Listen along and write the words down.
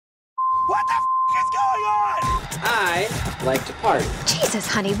What the is going on? I like to party. Jesus,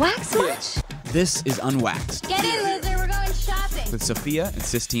 honey, wax much? This is Unwaxed Get in, loser, we're going shopping. with Sophia and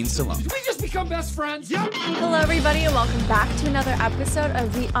Sistine Stallone. We just become best friends. Yep. Hello, everybody, and welcome back to another episode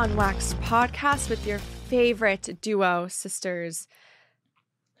of the Unwaxed podcast with your favorite duo sisters,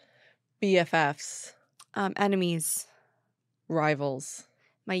 BFFs, enemies, rivals,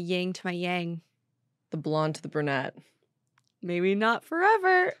 my yin to my yang. the blonde to the brunette, Maybe not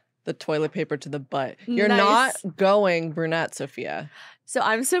forever. the toilet paper to the butt. You're Nice. not going brunette, Sophia. So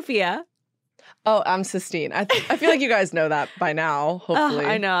I'm Sophia. Oh, I'm Sistine. I feel like you guys know that by now, hopefully.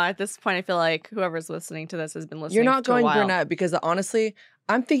 I know. At this point, I feel like whoever's listening to this has been listening. You're not to a going while. brunette because honestly,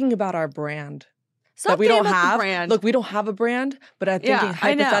 I'm thinking about our brand. Stop that we thinking don't about the have. brand. Look, we don't have a brand, but I'm thinking Yeah,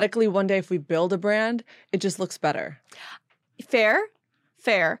 I know. hypothetically one day if we build a brand, it just looks better.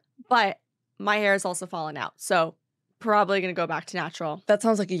 fair, but my hair is also falling out, so probably gonna go back to natural. That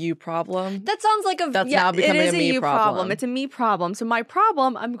sounds like a you problem. That sounds like a That's now becoming it is a me you problem. It's a me problem. So my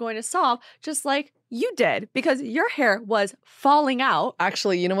problem I'm going to solve just like you did because your hair was falling out.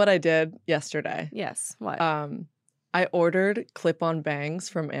 Actually, you know what I did yesterday? Yes. What? I ordered clip-on bangs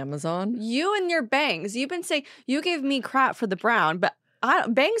from Amazon. You and your bangs. You've been saying you gave me crap for the brown, but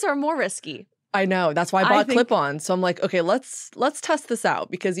bangs are more risky. I know. That's why I I bought think- clip-ons. So I'm like, okay, let's test this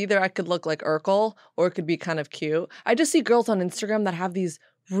out because either I could look like Urkel or it could be kind of cute. I just see girls on Instagram that have these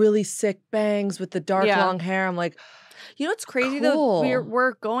really sick bangs with the dark Yeah. long hair. I'm like, You know what's crazy though? Cool.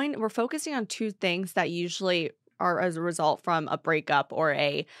 We're focusing on two things that usually are as a result from a breakup or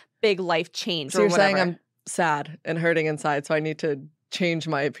a big life change. so or you're saying whatever. I'm sad and hurting inside, so I need to change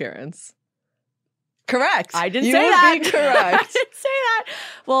my appearance. Correct. I didn't You say would that. be correct. I didn't say that.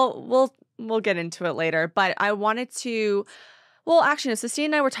 Well, we'll get into it later. But I wanted to. Well, actually, no, Sistine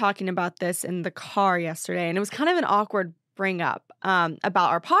and I were talking about this in the car yesterday, and it was kind of an awkward bring up about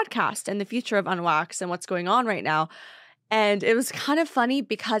our podcast and the future of Unwaxed and what's going on right now. And it was kind of funny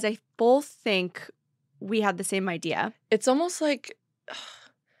because I both think we had the same idea. It's almost like,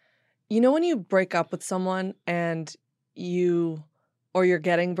 you know, when you break up with someone and you're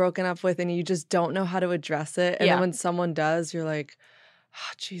getting broken up with and you just don't know how to address it. And Yeah. then when someone does, you're like,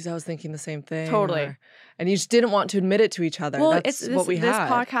 oh, geez, I was thinking the same thing. Totally. And you just didn't want to admit it to each other. That's what we this had.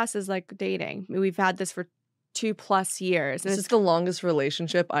 podcast is like dating. We've had this for 2+ years. And This is the longest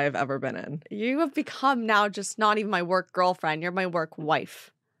relationship I have ever been in. you have become now just not even my work girlfriend. You're my work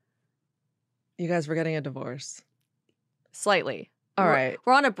wife. You guys were getting a divorce. Slightly. All We're- right.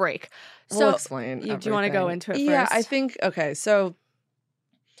 We're on a break. We'll So explain. do you wanna go everything. into it Yeah, I first? think, okay, so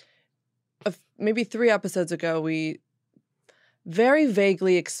maybe 3 episodes ago, we very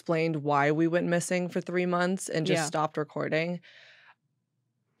vaguely explained why we went missing for 3 months and just Yeah. stopped recording.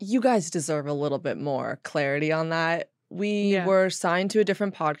 You guys deserve a little bit more clarity on that. We Yeah. were signed to a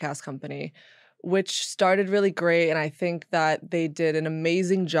different podcast company, which started really great. And I think that they did an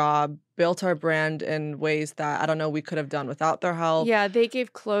amazing job, built our brand in ways that I don't know we could have done without their help. yeah, they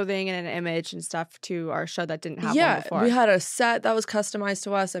gave clothing and an image and stuff to our show that didn't have one before. We had a set that was customized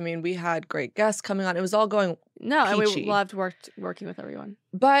to us. I mean, we had great guests coming on. It was all going, and we peachy. loved working with everyone.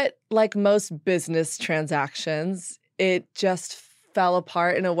 but like most business transactions, it just fell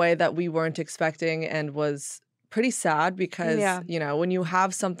apart in a way that we weren't expecting and was pretty sad because, Yeah. you know, when you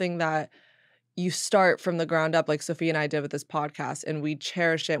have something that you start from the ground up, like Sophie and I did with this podcast, and we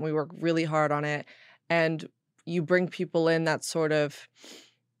cherish it and we work really hard on it, and you bring people in that sort of,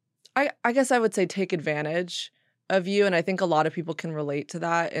 I guess I would say, take advantage of you. And I think a lot of people can relate to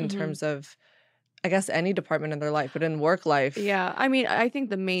that in Mhm. terms of, I guess, any department in their life, but in work life. Yeah, I mean, I think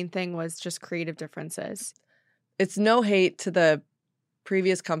the main thing was just creative differences. It's no hate to the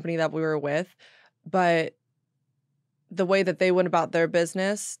previous company that we were with, but the way that they went about their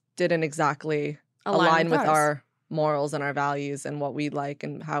business didn't exactly align with ours. our morals and our values and what we like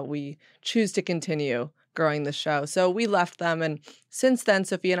and how we choose to continue growing the show. So we left them. And since then,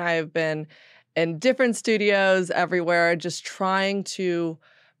 Sophie and I have been in different studios everywhere, just trying to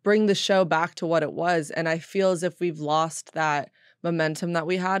bring the show back to what it was. And I feel as if we've lost that momentum that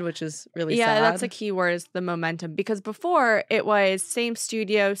we had, which is really Yeah, sad. that's a key word, is the momentum. Because before it was same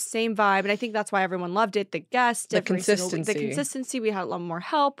studio, same vibe, and I think that's why everyone loved it. The guests, The every single week, consistency. the consistency. We had a lot more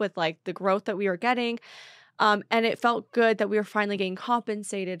help with like the growth that we were getting, and it felt good that we were finally getting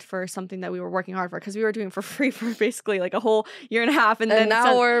compensated for something that we were working hard for because we were doing it for free for basically like a whole year and a half, and then now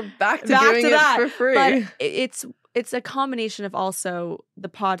some- we're back to back doing to it that. for free. But it's a combination of also the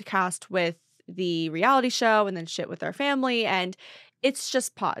podcast with the reality show and then shit with our family, and it's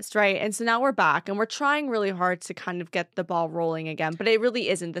just paused, right? And so now we're back and we're trying really hard to kind of get the ball rolling again, but it really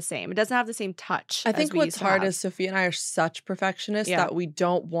isn't the same. It doesn't have the same touch. I as think we what's used to hard have. is Sophie and I are such perfectionists Yeah. that we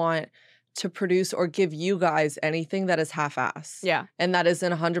don't want to produce or give you guys anything that is half-ass. Yeah. And that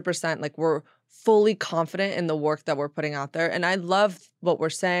isn't 100%. Like, we're fully confident in the work that we're putting out there. And I love what we're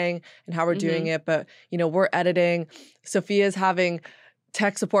saying and how we're doing it. But, you know, we're editing. Sophia's having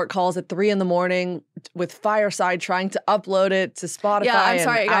tech support calls at 3 a.m. with Fireside trying to upload it to Spotify. Yeah, I'm and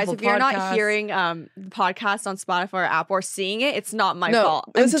sorry, guys. Apple If you're not Podcasts. hearing the podcast on Spotify or app or seeing it, it's not my No, fault.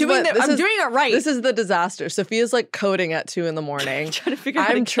 I'm this is doing what- this I'm is- doing it right. This is the disaster. Sophia's like coding at 2 a.m. trying to figure out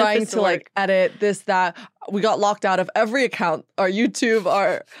how to I'm get trying this to like work. edit this, that. We got locked out of every account, our YouTube,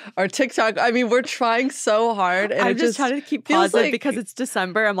 our TikTok. I mean, we're trying so hard. And I'm it just trying to keep feels positive like- because it's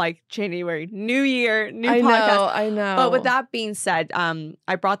December. I'm like, January, new year, new I podcast. know. But with that being said,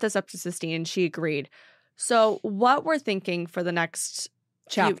 I brought this up to Sistine and she agreed. So what we're thinking for the next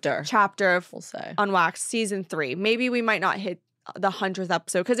chapter, chapter of we'll say. Unwaxed season 3, maybe we might not hit the 100th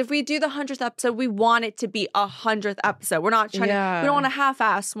episode, because if we do the 100th episode, we want it to be a 100th episode. We're not trying to, we don't want to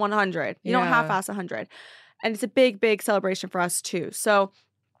half-ass 100. You don't Yeah. half-ass 100. And it's a big, big celebration for us too. So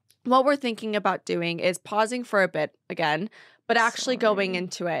what we're thinking about doing is pausing for a bit again, but actually going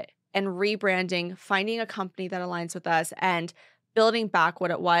into it and rebranding, finding a company that aligns with us and building back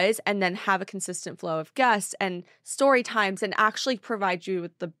what it was, and then have a consistent flow of guests and story times and actually provide you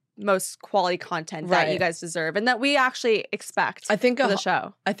with the most quality content that you Right. guys deserve and that we actually expect I think for the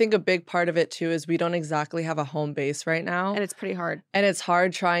show. I think a big part of it too is we don't exactly have a home base right now. And it's pretty hard. And it's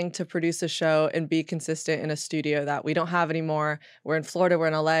hard trying to produce a show and be consistent in a studio that we don't have anymore. We're in Florida, we're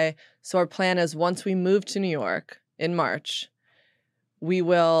in LA. So our plan is once we move to New York in March, we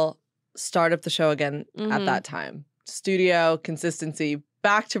will start up the show again at that time. Studio, consistency,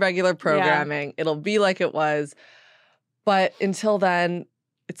 back to regular programming. It'll be like it was. But until then,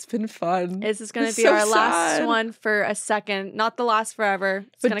 it's been fun. This is going to It's be so our last sad. one for a second. Not the last forever.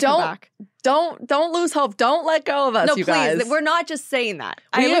 It's But going to come don't- back. Don't lose hope. Don't let go of us, No, you please. guys. We're not just saying that.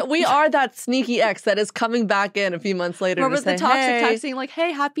 We are that sneaky ex that is coming back in a few months later Remember to say, the toxic hey, texting like,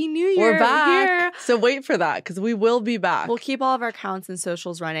 hey, Happy New Year. we're back. here. So wait for that because we will be back. We'll keep all of our accounts and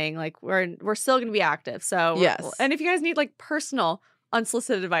socials running. Like we're still going to be active. So Yes. And if you guys need like personal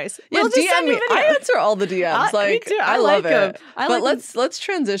unsolicited advice, yeah, we'll just DM send you me. a video. I answer all the DMs. Me Like too. I love like 'em. it. I But like 'em. let's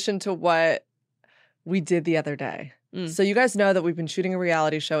transition to what we did the other day. So you guys know that we've been shooting a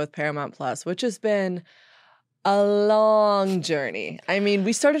reality show with Paramount Plus, which has been a long journey. I mean,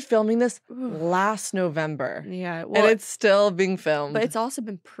 we started filming this last November. Yeah, well, and it's still being filmed. but it's also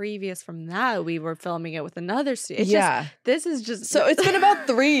been previous from that. We were filming it with another studio. It's yeah. just, this is just So it's been about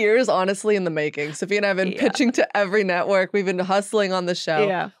 3 years, honestly, in the making. Sophia and I have been Yeah. pitching to every network. We've been hustling on the show.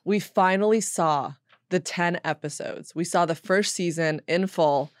 Yeah. We finally saw the 10 episodes. We saw the first season in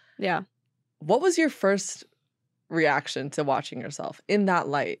full. yeah. What was your first reaction to watching yourself in that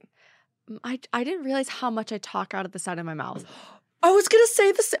light? I didn't realize how much I talk out of the side of my mouth. I was going to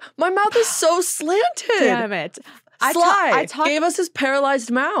say this. My mouth is so slanted. Damn it. Sly I talk. gave us his paralyzed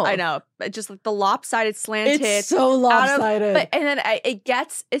mouth. I know. Just like the lopsided, slanted. It's so out of- lopsided. and then it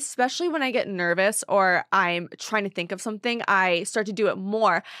gets, especially when I get nervous or I'm trying to think of something, I start to do it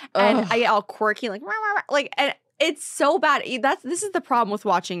more, and Ugh. I get all quirky, like "Rah, rah, rah," like, and it's so bad. This is the problem with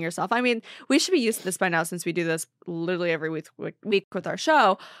watching yourself. I mean, we should be used to this by now since we do this literally every week with our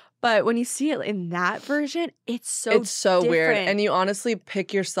show. But when you see it in that version, it's so weird, different. and you honestly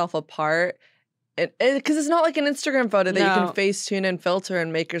pick yourself apart. Because it's not like an Instagram photo that you No. can Facetune and filter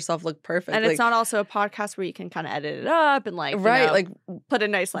and make yourself look perfect. And like, it's not also a podcast where you can kind of edit it up and like, you right. know, Like, put a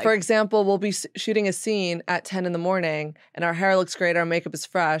nice like. for example, we'll be shooting a scene at 10 in the morning and our hair looks great, our makeup is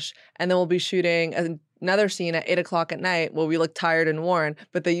fresh. And then we'll be shooting another scene at 8 o'clock at night where we look tired and worn,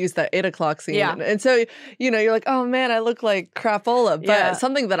 but they use that 8 o'clock scene. Yeah. And so, you're like, oh man, I look like crapola. But Yeah.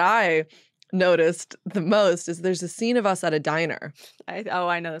 something that I noticed the most is there's a scene of us at a diner.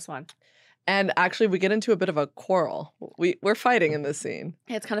 I know this one. And actually, we get into a bit of a quarrel. We're fighting in this scene.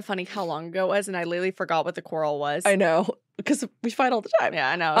 It's kind of funny how long ago it was, and I literally forgot what the quarrel was. I know, because we fight all the time. Yeah,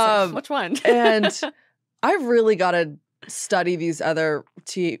 I know. I was like, which one? And I really got to study these other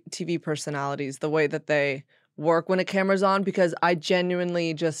TV personalities, the way that they work when a camera's on, because I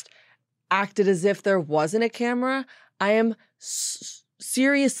genuinely just acted as if there wasn't a camera. I am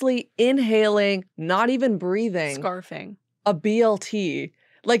seriously inhaling, not even breathing, Scarfing. a BLT.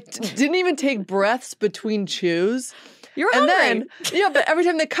 Like, didn't even take breaths between chews. You're And hungry. then, but every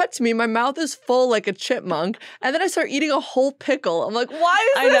time they cut to me, my mouth is full like a chipmunk. And then I start eating a whole pickle. I'm like,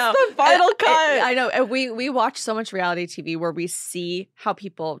 why is this the final cut? I know. And we watch so much reality TV where we see how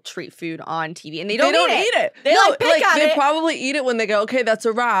people treat food on TV, and they don't eat it. They like pick at they it. probably eat it when they go, okay, that's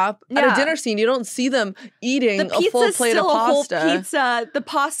a wrap. At Yeah. a dinner scene, you don't see them eating The a full pizza's plate of still a whole pasta. pizza. The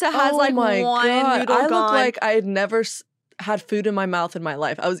pasta has Oh like my one God. noodle I gone. look like I had never had food in my mouth in my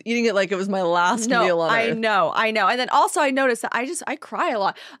life. I was eating it like it was my last meal on I earth. know. And then also I noticed that I cry a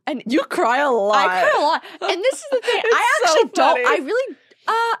lot. And You cry a lot. I cry a lot. And this is the thing. I It's so actually don't. funny. I really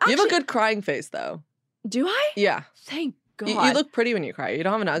You have a good crying face, though. do I? Yeah. Thank God. You look pretty when you cry. You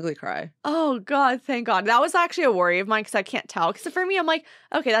don't have an ugly cry. Oh God, thank God. That was actually a worry of mine because I can't tell. Because for me, I'm like,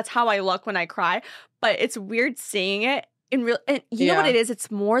 okay, that's how I look when I cry. But it's weird seeing it in real. And you know what Yeah. it is? It's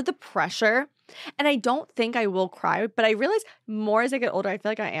more the pressure. And I don't think I will cry, but I realize more as I get older, I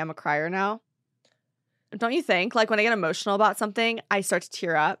feel like I am a crier now. Don't you think? Like when I get emotional about something, I start to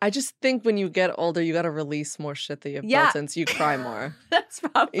tear up. I just think when you get older, you got to release more shit that you've Yeah. built in, so you cry more. That's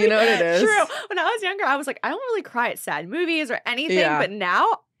probably You know what it is? true. When I was younger, I was like, I don't really cry at sad movies or anything. Yeah. But now,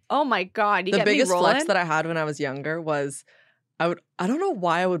 oh my God, you The get me biggest rolling. flex that I had when I was younger was I don't know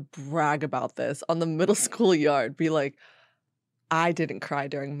why I would brag about this on the middle school yard, be like, I didn't cry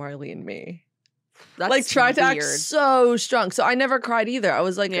during Marley and Me. That's Like try to act weird. so strong. So I never cried either. I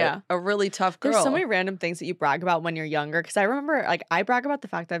was like Yeah. a really tough girl. There's so many random things that you brag about when you're younger. Because I remember, like, I brag about the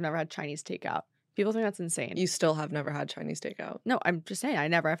fact that I've never had Chinese takeout. People think that's insane. You still have never had Chinese takeout. No, I'm just saying, I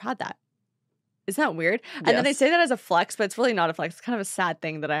never have had that. Isn't that weird? And then they Yes. say that as a flex, but it's really not a flex. It's kind of a sad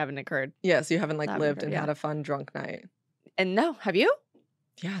thing that I haven't occurred. Yes, you haven't like That would lived be- and yeah. had a fun drunk night. And no, have you?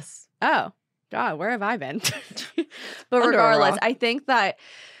 Yes. Oh, God, where have I been? But Under a regardless, rock. I think that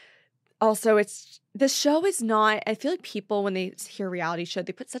also the show is not, I feel like people, when they hear reality show,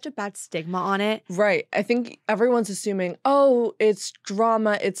 they put such a bad stigma on it. Right. I think everyone's assuming, oh, it's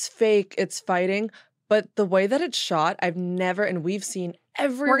drama, it's fake, it's fighting. But the way that it's shot, I've never, and we've seen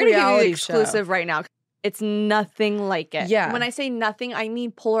every We're going to give you the reality exclusive right now. It's nothing like it. Yeah. When I say nothing, I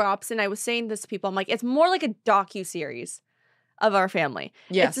mean polar opposite. And I was saying this to people. I'm like, it's more like a docu-series of our family.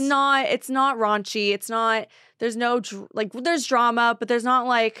 Yes. It's not raunchy. It's not, there's no, there's drama, but there's not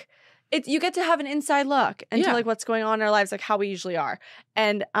like, you get to have an inside look into Yeah. like what's going on in our lives, like how we usually are.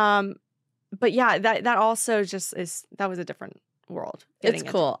 And, but yeah, that also just that was a different world. It's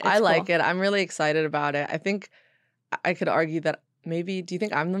cool. I like it. I'm really excited about it. I think I could argue that maybe, do you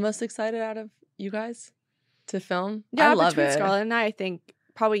think I'm the most excited out of you guys to film? Yeah, I love between it. Scarlett and I think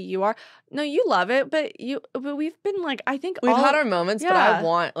probably you are. No, you love it, but we've been like, I think We've all had our moments, but I Yeah.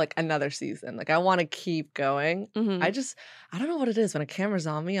 want like another season. Like I want to keep going. Mhm. I don't know what it is. When a camera's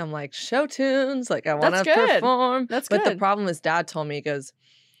on me, I'm like, show tunes. Like I want to That's good. perform. That's But the good. problem is dad told me, because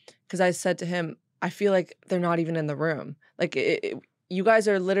I said to him, I feel like they're not even in the room. Like you guys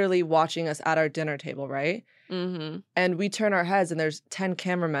are literally watching us at our dinner table, right? Mm-hmm. And we turn our heads and there's 10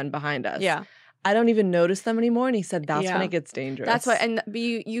 cameramen behind us. Yeah. I don't even notice them anymore. And he said that's when Yeah. it gets dangerous. That's why, and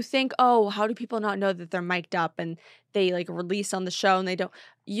you think, oh, how do people not know that they're mic'd up and they like release on the show and they don't?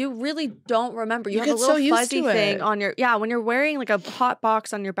 You really don't remember. You You have a get so little used fuzzy to thing it. on your when you're wearing like a hot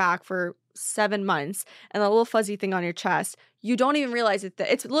box on your back for 7 months and a little fuzzy thing on your chest. You don't even realize it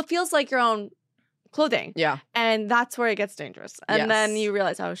feels like your own clothing, Yeah. and that's where it gets dangerous. And then Yes. you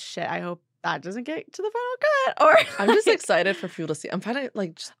realize, oh shit, I hope that doesn't get to the final cut. Or I'm just excited for people to see. I'm trying to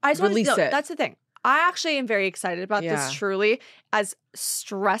like just I just want to release know. it. That's the thing. I actually am very excited about Yeah. this. Truly, as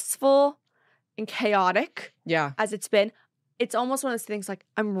stressful and chaotic Yeah. as it's been, it's almost one of those things like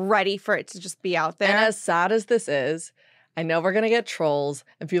I'm ready for it to just be out there. And as sad as this is, I know we're going to get trolls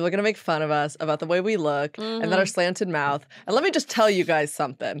and people are going to make fun of us about the way we look and then our slanted mouth. And let me just tell you guys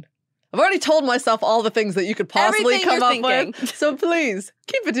something. I've already told myself all the things that you could possibly Everything come you're up thinking. with. So please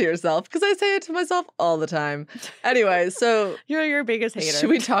keep it to yourself, because I say it to myself all the time. Anyway, so You're your biggest hater. should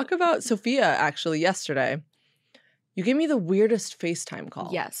we talk about Sophia actually yesterday? You gave me the weirdest FaceTime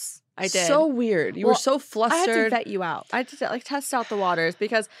call. Yes, I did. So weird. You Well, were so I had to flustered. vet you out. I had to like test out the waters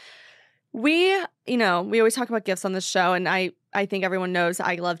because we always talk about gifts on this show, and I think everyone knows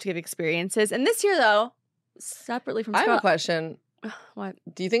I love to give experiences. And this year, though, separately from I have a Scarlett, question. what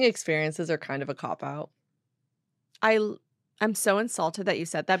Do you think experiences are kind of a cop-out? I'm so insulted that you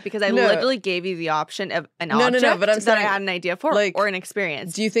said that because I No. literally gave you the option of an No, object but I'm that I saying, had an idea for, like, or an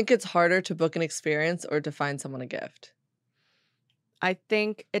experience. Do you think it's harder to book an experience or to find someone a gift? I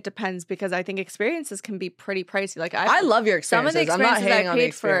think it depends because I think experiences can be pretty pricey. Like I love your some of experiences. the experiences I'm not hating I on the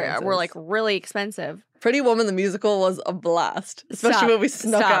paid for experiences. were like really expensive. Pretty Woman the musical was a blast, especially Stop. when we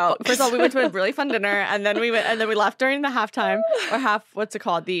snuck Stop. out. First of all, we went to a really fun dinner, and then we left during the halftime or what's it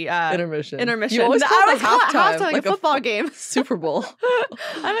called? The intermission. intermission. You always I call it always call it halftime, like a football game. Super Bowl.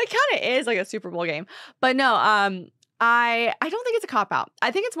 I mean, it kind of is like a Super Bowl game, but no. I don't think it's a cop out.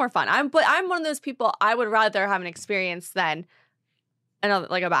 I think it's more fun. I'm one of those people. I would rather have an experience than another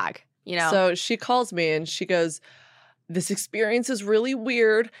like a bag. You know. So she calls me and she goes, "This experience is really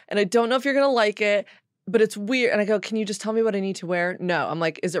weird, and I don't know if you're gonna like it. but it's weird. And I go, can you just tell me what I need to wear? No. I'm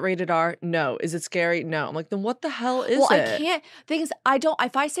like, is it rated R? No. Is it scary? No. I'm like, then what the hell is Well, it? I can't. Thing is, I don't.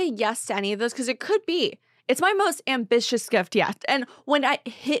 If I say yes to any of those, because it could be, it's my most ambitious gift yet. And when it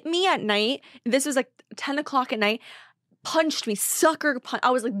hit me at night, this was like 10 o'clock at night, punched me, sucker punch.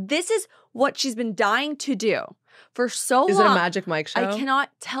 I was like, this is what she's been dying to do for so long. Is it a Magic Mike show? I cannot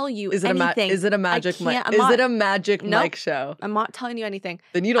tell you Is it anything. is it a Magic Mike? I'm Is not- it a Magic Nope. Mike show? I'm not telling you anything.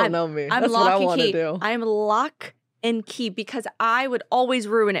 Then you don't know me. I'm That's lock what I and want to key. do. I am lock and key because I would always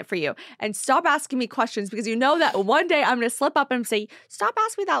ruin it for you. And stop asking me questions because you know that one day I'm going to slip up and say, stop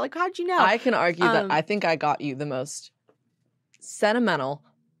asking me that. Like, how'd you know? I can argue that I think I got you the most sentimental,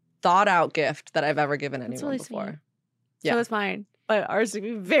 thought out gift that I've ever given anyone really before. sweet. Yeah. So is mine. But ours would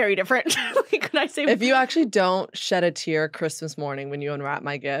be very different. Like when I say If you actually don't shed a tear Christmas morning when you unwrap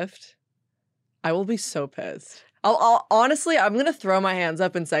my gift, I will be so pissed. I'll honestly, I'm going to throw my hands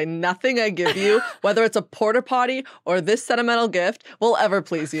up and say nothing I give you, whether it's a porta potty or this sentimental gift, will ever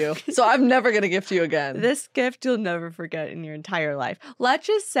please you. So I'm never going to gift you again. this gift you'll never forget in your entire life. Let's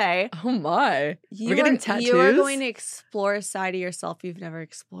just say Oh my. We're getting tattoos? You are going to explore a side of yourself you've never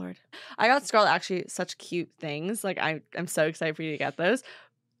explored. I got Scarlett actually such cute things. Like I'm so excited for you to get those.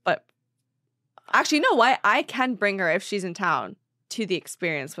 But actually, you know what? I can bring her if she's in town to the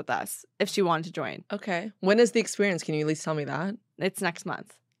experience with us if she wanted to join. Okay. When is the experience? Can you at least tell me that? It's next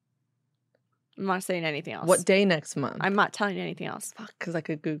month. I'm not saying anything else. What day next month? I'm not telling you anything else. Fuck, because I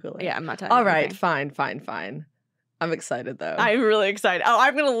could Google it. Yeah, I'm not telling All you right, anything. fine. I'm excited though. I'm really excited. Oh,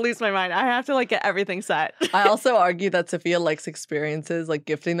 I'm gonna lose my mind. I have to like get everything set. I also argue that Sophia likes experiences, like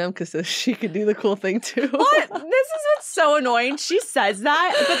gifting them, because she could do the cool thing too. What? This is what's so annoying. She says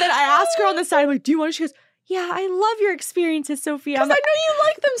that, but then I ask her on the side, I'm like, do you want? She goes, yeah, I love your experiences, Sophia. Because I'm I like, know you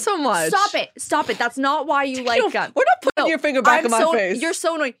like them so much. Stop it. That's not why you like them. We're not putting No, your finger back in my face. You're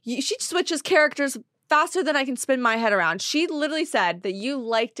so annoying. She switches characters faster than I can spin my head around. She literally said that you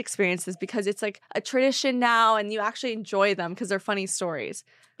liked experiences because it's like a tradition now and you actually enjoy them because they're funny stories.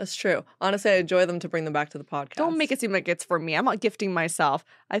 That's true. Honestly, I enjoy them to bring them back to the podcast. Don't make it seem like it's for me. I'm not gifting myself.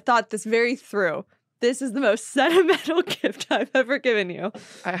 I thought this very through. This is the most sentimental gift I've ever given you.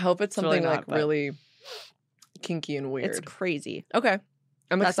 I hope it's really something not, like but- really kinky and weird. It's crazy. Okay.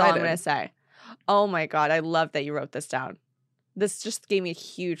 I'm That's excited. all I'm going to say. Oh my God. I love that you wrote this down. This just gave me a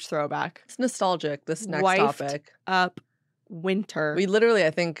huge throwback. It's nostalgic, this next Wifed topic. Up winter. We literally,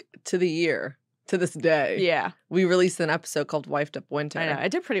 I think, to the year, to this day, yeah, we released an episode called Wifed Up Winter. I know. I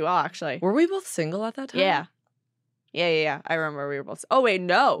did pretty well, actually. Were we both single at that time? Yeah. Yeah. I remember we were both. Oh, wait,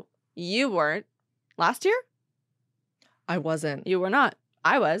 no. You weren't. Last year? I wasn't. You were not.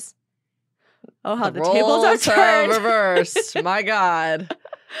 I was. Oh, how the roles tables have turned. reversed. My God.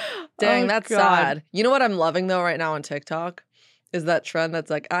 Dang, Oh, that's God. sad. You know what I'm loving though right now on TikTok? Is that trend that's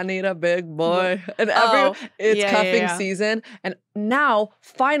like, I need a big boy. And Oh, it's yeah, cuffing yeah. season. And now,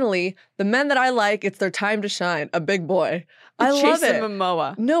 finally, the men that I like, it's their time to shine. A big boy. I love Jason it.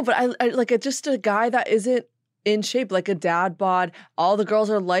 Momoa. No, but I like it. Just a guy that isn't in shape, like a dad bod. All the girls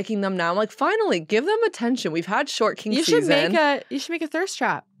are liking them now. I'm like, finally, give them attention. We've had short king You should season. make a thirst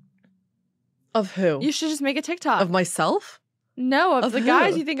trap. Of who? You should just make a TikTok. Of myself? No, of Of the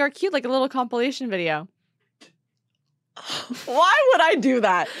guys who? you think are cute, like a little compilation video. Why would I do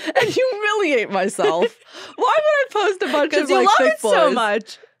that and humiliate myself? Why would I post a bunch Because of you like love thick it boys? so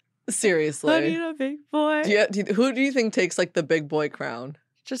much. I Seriously. need a big boy. Who do you think takes like the big boy crown?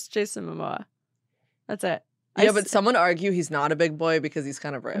 Just Jason Momoa. That's it. Yeah, but someone argue he's not a big boy because he's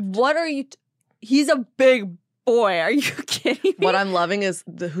kind of ripped. What are you? He's a big boy. Are you kidding me? What I'm loving is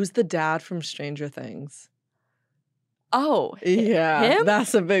who's the dad from Stranger Things? Oh, Yeah, him?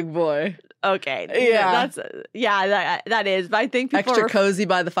 that's a big boy. okay. Yeah. That is. But I think people Extra are, cozy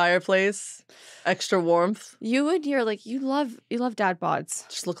by the fireplace, extra warmth. you and you're like you love dad bods.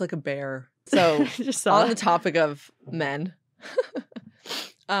 Just look like a bear. So Just saw on the that. topic of men,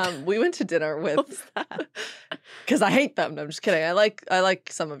 we went to dinner with because I hate them. No, I'm just kidding. I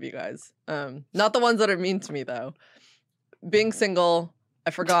like some of you guys. Not the ones that are mean to me though. Being single,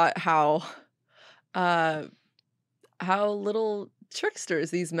 I forgot how little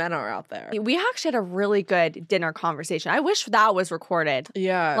tricksters these men are out there. We actually had a really good dinner conversation. I wish that was recorded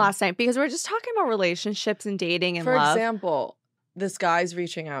Yeah. last night because we were just talking about relationships and dating and For love. example, this guy's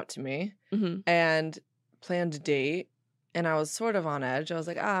reaching out to me Mhm. and planned a date, and I was sort of on edge. I was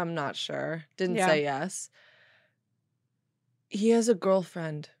like, I'm not sure. Didn't Yeah. say yes. He has a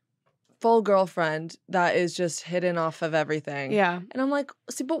girlfriend, full girlfriend that is just hidden off of everything. Yeah. And I'm like,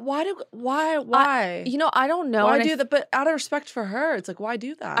 see, but why? You know, I don't know. Why and I do f- that? But out of respect for her, it's like, why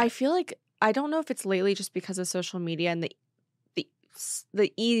do that? I feel like I don't know if it's lately just because of social media and the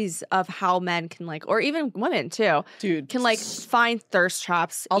the ease of how men can like, or even women too, Dude, can like find thirst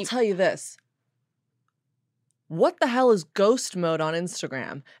traps. I'll tell you this. What the hell is ghost mode on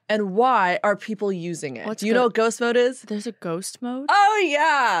Instagram? And why are people using it? What's Do you know what ghost mode is? There's a ghost mode? Oh,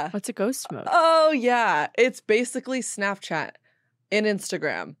 yeah. What's a ghost mode? Oh, yeah. It's basically Snapchat in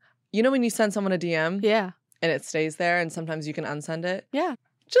Instagram. You know when you send someone a DM Yeah. and it stays there and sometimes you can unsend it? Yeah.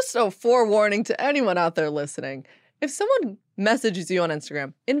 Just a forewarning to anyone out there listening. If someone messages you on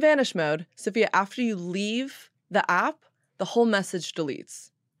Instagram in vanish mode, Sophia, after you leave the app, the whole message deletes.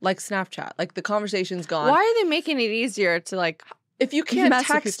 Like Snapchat. Like the conversation's gone. Why are they making it easier to like If you can't mess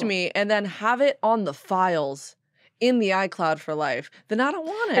with text people? me and then have it on the files in the iCloud for life, then I don't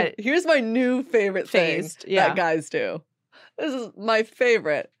want it. Here's my new favorite thing Phased, yeah. that guys do. This is my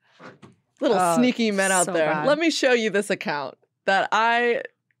favorite. Little Oh, sneaky men out so there. bad. Let me show you this account that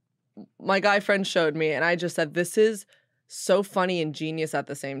my guy friend showed me, and I just said, this is so funny and genius at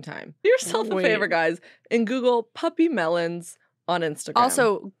the same time. Do yourself a Wait. favor, guys, and Google Puppy Melons on Instagram.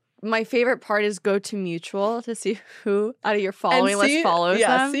 Also, my favorite part is go to mutual to see who out of your And following list follows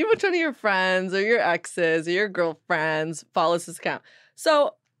them. see which one of your friends or your exes or your girlfriends follows this account.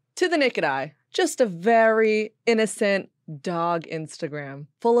 So, to the naked eye, just a very innocent dog Instagram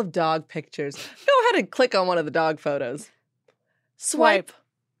full of dog pictures. Go ahead and click on one of the dog photos. Swipe.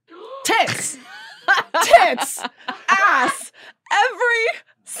 Tits! Tits! Ass! Every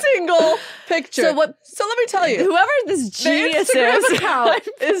single picture. So let me tell you. Whoever this genius The Instagram is, account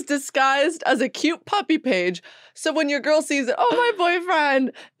is disguised as a cute puppy page. So when your girl sees it, oh, my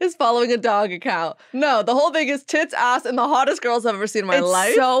boyfriend is following a dog account. No, the whole thing is tits, ass, and the hottest girls I've ever seen in my it's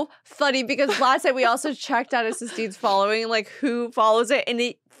life. so funny because last night we also checked out Sistine's following, like who follows it, and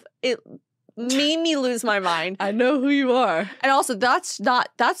it made me lose my mind. I know who you are. And also, that's not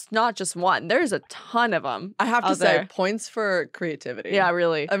just one. There's a ton of them. I have to out say, there. points for creativity. Yeah,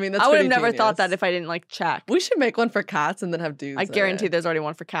 really. I mean, that's I would have pretty never thought that genius. if I didn't like check. We should make one for cats and then have dudes. I in guarantee it. there's already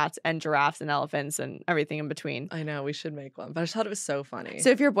one for cats and giraffes and elephants and everything in between. I know, we should make one. But I just thought it was so funny. So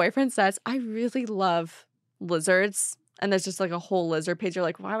if your boyfriend says, I really love lizards, and there's just like a whole lizard page, you're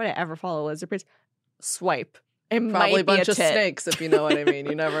like, why would I ever follow a lizard page? Swipe. It Probably might a bunch be a of tit. snakes, if you know what I mean.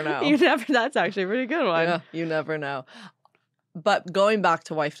 You never know. That's actually a pretty good one. Yeah, you never know. But going back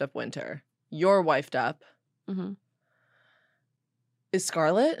to Wifed Up Winter, your Wifed Up Mhm. is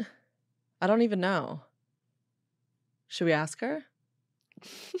Scarlett? I don't even know. Should we ask her?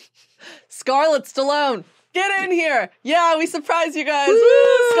 Scarlett Stallone, get in here. Yeah, we surprised you guys.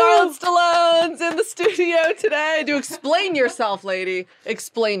 Woo! Scarlett Stallone's in the studio today. Do explain yourself, lady.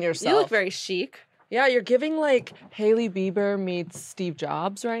 Explain yourself. You look very chic. Yeah, you're giving like Hailey Bieber meets Steve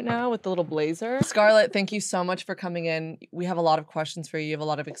Jobs right now with the little blazer. Scarlett, thank you so much for coming in. We have a lot of questions for you. You have a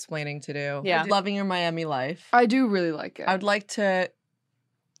lot of explaining to do. Yeah. Loving your Miami life. I do really like it. I would like to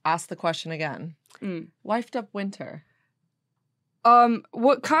ask the question again. Mm. Wifed Up Winter.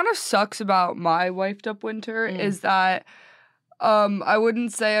 What kind of sucks about my wifed up winter is that I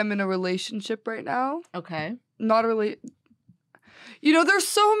wouldn't say I'm in a relationship right now. Okay. Not really. You know, there's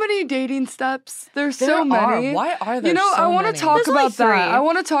so many dating steps. There's so many. Why are there You know, so I want to many? talk There's only about that. 3. I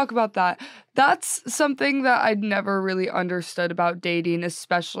want to talk about that. That's something that I'd never really understood about dating,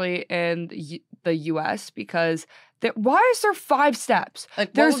 especially in the U.S. because why is there 5 steps? Like,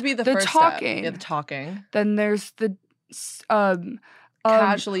 what There's would be the the first talking. step? Yeah, the talking. Then there's the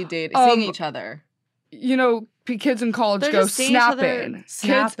Casually dating, seeing each other. You know, kids in college They're go just seeing each other snapping.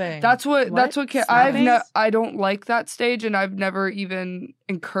 Snapping. Kids, that's what kids. Snapping? I don't like that stage, and I've never even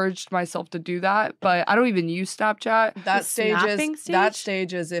encouraged myself to do that. But I don't even use Snapchat. That The stage snapping is that stage?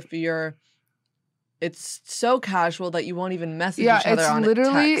 stage is if you're. It's so casual that you won't even message Yeah, each other it's on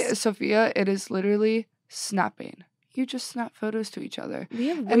literally text. Sophia. It is literally snapping. You just snap photos to each other. We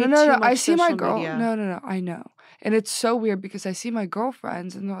have way And no, too much I see my social girl. media. No, I know. And it's so weird because I see my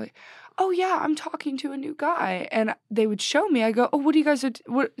girlfriends and they're like, "Oh yeah, I'm talking to a new guy," and they would show me. I go, "Oh, what do you guys?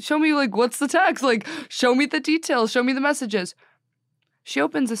 Show me like what's the text? Like, show me the details. Show me the messages." She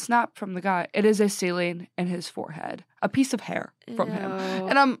opens a snap from the guy. It is a ceiling in his forehead, a piece of hair from him, Ew.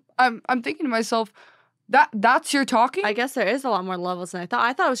 and I'm thinking to myself, that's your talking. I guess there is a lot more levels than I thought.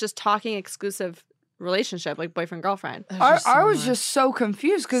 I thought it was just talking exclusive relationship, like boyfriend girlfriend. I was just so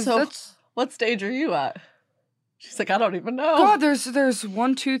confused because So- that's What stage are you at? She's like, I don't even know. God. There's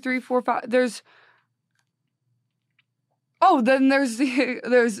 1, 2, 3, 4, 5. There's then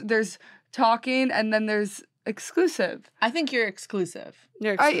there's talking and then there's exclusive. I think you're exclusive.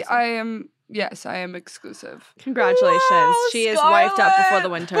 You're exclusive. I am. Yes, I am exclusive. Congratulations. Wow, She is wifed up before the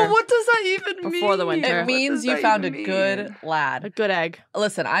Scarlett! winter. But what does that even mean? Before the winter. It What means does you that found a even good mean? A lad. good egg.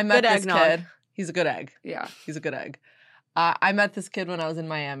 Listen, I met Good this eggnog. kid. He's a good egg. Yeah. He's a good egg. I met this kid when I was in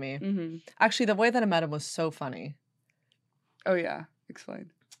Miami. Mm-hmm. Actually, the way that I met him was so funny. Oh yeah,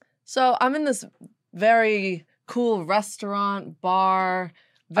 explain. So I'm in this very cool restaurant, bar,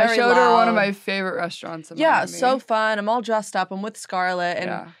 very I showed her one of loud. my favorite restaurants in Yeah, Miami. so fun. I'm all dressed up. I'm with Scarlett, and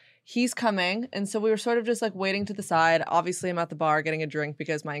yeah. he's coming. And so we were sort of just like waiting to the side. Obviously, I'm at the bar getting a drink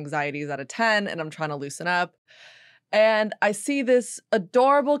because my anxiety is at a 10 and I'm trying to loosen up. And I see this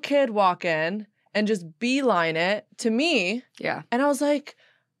adorable kid walk in and just beeline it to me. Yeah. And I was like,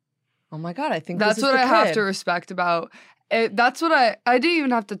 oh my God, I think That's this is what the I have kid. to respect about it. That's what I didn't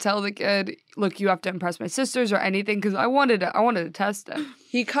even have to tell the kid, look, you have to impress my sisters or anything, because I wanted to test him.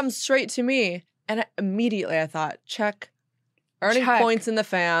 He comes straight to me, and immediately I thought, check. Earning Check. points in the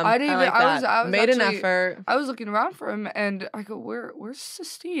fam. I didn't even- like I was- that. I was made an actually- effort. I was looking around for him and I go, where's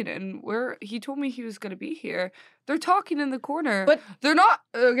Sistine? And he told me he was gonna be here. They're talking in the corner. But- they're not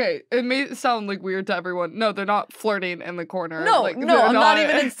okay, it may sound like weird to everyone. No, they're not flirting in the corner. No, Like, no, they're I'm not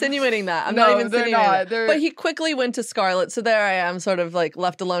even insinuating that. I'm not No, even they're insinuating not. that. They're- But he quickly went to Scarlett, so there I am, sort of like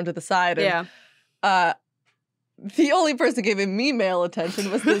left alone to the side. And, Yeah. the only person giving me male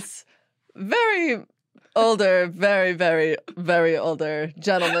attention was this very older, very, very, very older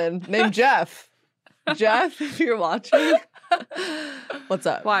gentleman named Jeff. Jeff, if you're watching, what's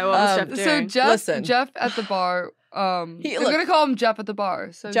up? Why? What was Jeff doing? So Listen. Jeff at the bar, I'm look- gonna call him Jeff at the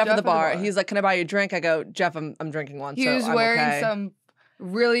bar. So Jeff at the bar. He's like, "Can I buy you a drink?" I go, "Jeff, I'm drinking one." He so was I'm wearing okay." some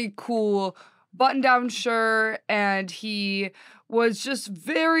really cool button-down shirt, and he was just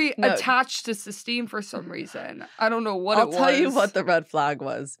very No. attached to Sistine for some reason. I don't know what I'll it was. tell you what the red flag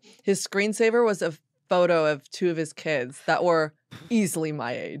was. His screensaver was a photo of two of his kids that were easily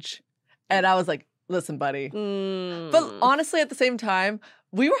my age. And I was like, listen, buddy. But honestly, at the same time,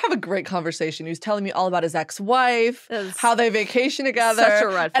 we were having a great conversation. He was telling me all about his ex-wife, That's how they vacation together. such a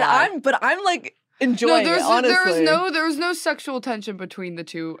red flag. And I'm like enjoying it, honestly. there was no sexual tension between the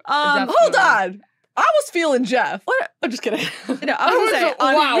two. Hold definitely. on. I was feeling Jeff. What? I'm just kidding. No, I was gonna say,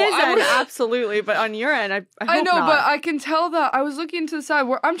 on wow, his I end, was- absolutely, but on your end, I I hope know, not. but I can tell that I was looking to the side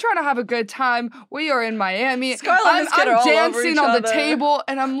where I'm trying to have a good time. We are in Miami. Scarlett I'm, and this kid are all over dancing each on the other. table,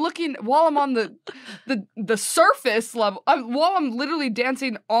 and I'm looking while I'm on the surface level. While I'm literally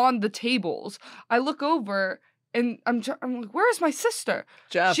dancing on the tables, I look over and I'm like, "Where is my sister?"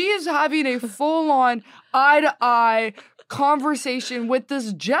 Jeff. She is having a full-on eye-to-eye conversation with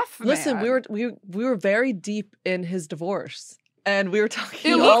this Jeff man. Listen, we were very deep in his divorce. And we were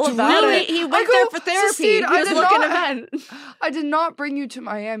talking It all looked about really- it. He I went go, there for therapy. Sistine, He I was did looking not- at men. I did not bring you to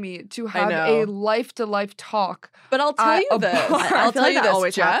Miami to have know. a life-to-life talk. But I'll tell at you a this. bar. I I'll feel tell like you that this,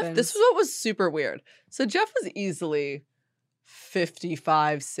 always Jeff. happens. This is what was super weird. So Jeff was easily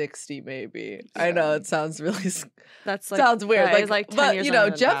 55, 60 maybe. I know it sounds really That's like, sounds weird. yeah, he's like 10 but years you know,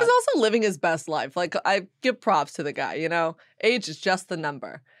 younger than Jeff is that. also living his best life. Like I give props to the guy, you know. Age is just the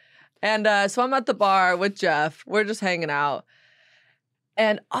number. And so I'm at the bar with Jeff. We're just hanging out.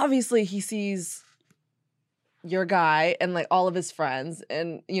 And obviously he sees your guy and like all of his friends,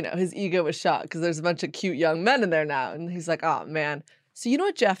 and you know, his ego was shot because there's a bunch of cute young men in there now. And he's like, oh man. So you know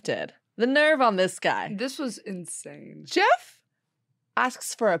what Jeff did? The nerve on this guy. This was insane. Jeff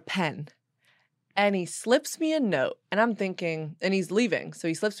asks for a pen and he slips me a note. And I'm thinking, and he's leaving. So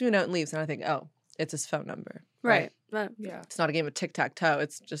he slips me a note and leaves. And I think, oh, it's his phone number. Right. Yeah. It's not a game of tic-tac-toe.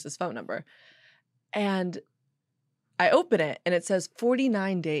 It's just his phone number. And I open it and it says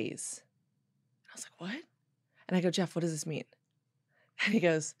 49 days. I was like, what? And I go, Jeff, what does this mean? And he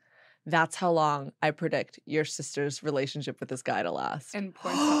goes, that's how long I predict your sister's relationship with this guy to last. And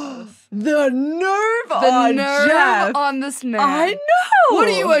points at us. The nerve The on nerve Jeff. on this man. I know. What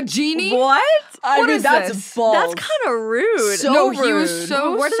are you, a genie? What? I What mean, is that's this? bold. That's kind of rude. So No, he was rude.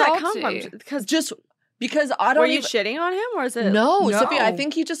 so where did that come salty. from? Because Just because I don't were you even... shitting on him, or is it? No, No. Sophia, I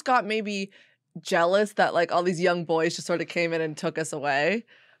think he just got maybe jealous that like all these young boys just sort of came in and took us away.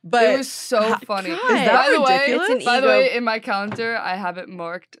 But It was so funny. God. Is that by the ridiculous? way, It's an by the ego. way, in my calendar, I have it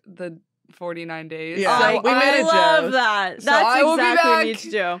marked the 49 days. Yeah. So we made I a love joke. that. So That's I will be exactly what back. you need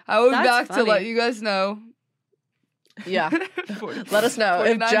to do. I will be That's back to funny. let you guys know. yeah, let us know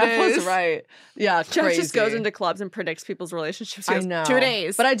if 49 Jeff was days. right. Yeah, Jeff crazy. just goes into clubs and predicts people's relationships. He I goes, know 2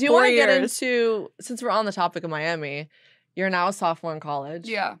 days. but I do 4 want to get years. into, since we're on the topic of Miami. You're now a sophomore in college.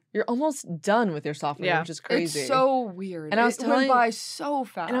 Yeah. You're almost done with your sophomore year, Yeah. which is crazy. It's so weird. And I was it telling- went by so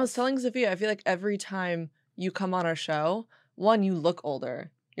fast. And I was telling Sophia, I feel like every time you come on our show, one, you look older.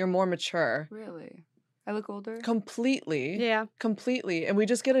 You're more mature. Really? I look older? Completely. Yeah. Completely. And we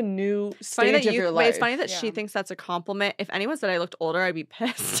just get a new It's funny stage that of your you. life. Wait, it's funny that she Yeah. thinks that's a compliment. If anyone said I looked older, I'd be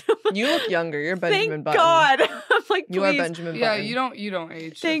pissed. You look younger. You're Benjamin Thank Button. God. I'm like, You are please. Benjamin Yeah, Button. you don't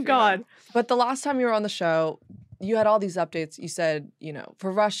age. Thank Sophia. God. But the last time you were on the show, you had all these updates. You said,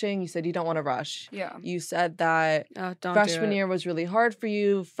 for rushing, you said you don't want to rush. Yeah. You said that Don't freshman do it. year was really hard for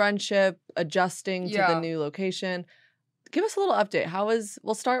you, friendship, adjusting to the new location. Give us a little update.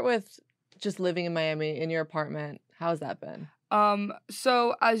 We'll start with just living in Miami in your apartment. How's that been?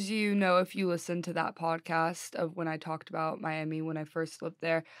 So as you know, if you listen to that podcast of when I talked about Miami when I first lived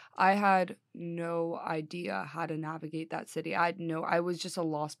there, I had no idea how to navigate that city. I was just a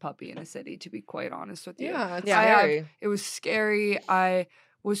lost puppy in a city, to be quite honest with you. Yeah, it's Yeah. scary. It was scary. I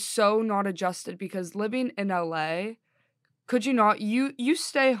was so not adjusted because living in LA, could you not, you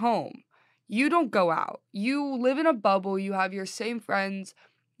stay home. You don't go out. You live in a bubble. You have your same friends.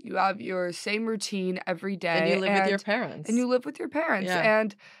 You have your same routine every day. And you live with your parents. And you live with your parents. Yeah.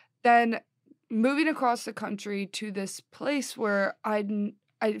 And then moving across the country to this place where I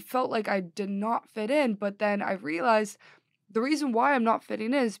felt like I did not fit in, but then I realized the reason why I'm not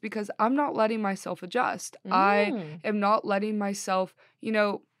fitting in is because I'm not letting myself adjust. I am not letting myself,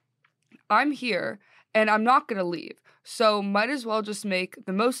 I'm here and I'm not going to leave. So might as well just make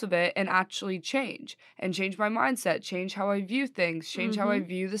the most of it and actually change my mindset, change how I view things, change how I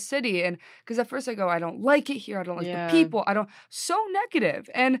view the city. And because at first I go, I don't like it here. I don't like the people. So negative.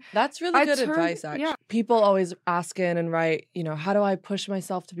 And that's really good turned- advice, actually. yeah. People always ask in and write, how do I push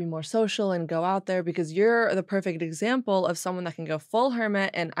myself to be more social and go out there? Because you're the perfect example of someone that can go full hermit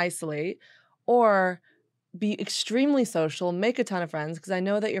and isolate, or be extremely social, make a ton of friends. Because I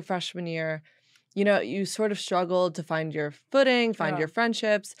know that your freshman year, you sort of struggled to find your footing, find your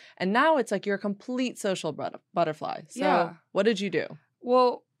friendships. And now it's like you're a complete social butterfly. So what did you do?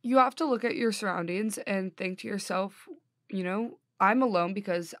 Well, you have to look at your surroundings and think to yourself, I'm alone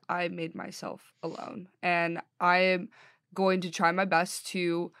because I made myself alone. And I am going to try my best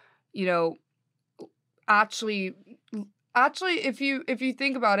to, actually, if you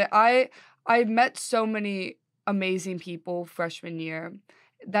think about it, I met so many amazing people freshman year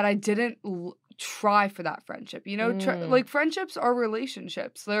that I didn't try for that friendship. Like friendships are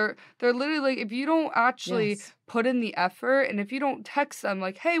relationships. They're literally like, if you don't actually put in the effort, and if you don't text them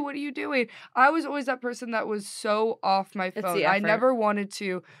like, hey, what are you doing? I was always that person that was so off my phone. I never wanted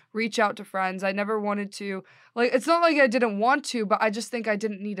to reach out to friends. I never wanted to, like, it's not like I didn't want to, but I just think I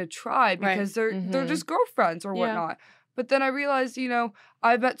didn't need to try because they're just girlfriends or whatnot. But then I realized,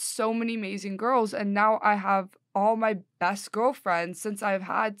 I've met so many amazing girls, and now I have all my best girlfriends since I've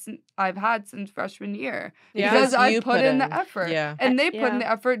had since freshman year. Yeah. Because I you put in the effort. Yeah. And they put in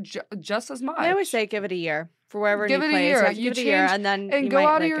the effort just as much. I always say give it a year for wherever Give new it a place. year. You have to You give it a year, change and then and you go might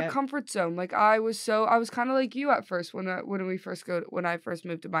out of like your it. comfort zone. Like I was kind of like you at first when I first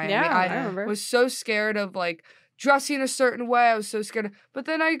moved to Miami. Yeah, I I remember. was so scared of like dressing a certain way. I was so scared. But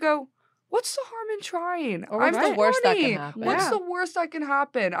then I go, what's the harm in trying? Or what's the worst that can happen? What's Yeah. the worst that can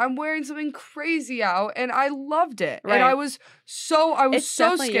happen? I'm wearing something crazy out, and I loved it. Right. And I was so It's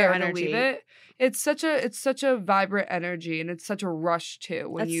so definitely your scared to leave energy. it. It's such a vibrant energy, and it's such a rush too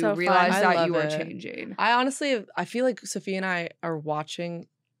when That's you so fun. realize I that love you are it. changing. I feel like Sophia and I are watching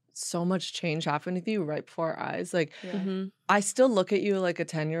so much change happen with you right before our eyes. Like, Mhm. I still look at you like a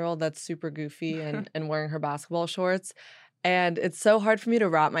 10-year-old that's super goofy and wearing her basketball shorts. And it's so hard for me to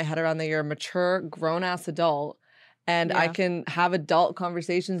wrap my head around that you're a mature, grown-ass adult, and I Yeah. can have adult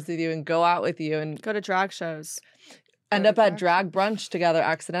conversations with you and go out with you and Go to drag shows. end Go up to at drag drag brunch together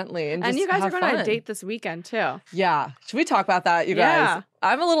accidentally. And And just you guys are have going on a fun. date this weekend too. Yeah. Should we talk about that, you guys? Yeah.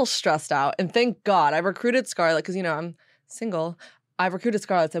 I'm a little stressed out. And thank God I recruited Scarlett because, I'm single. I recruited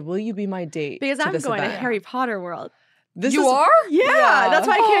Scarlett, said, will you be my date? Because to I'm this going to event? Harry Potter World. This You is- are? Yeah, that's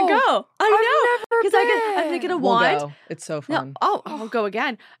why I can't Oh, go. I know. I've Because I'm going to get a We'll wand. go. It's so No, fun. I'll go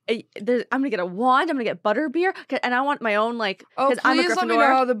again. I'm gonna get a wand. I'm gonna get butterbeer, and I want my own like. Oh, Because I'm a please let me Gryffindor. know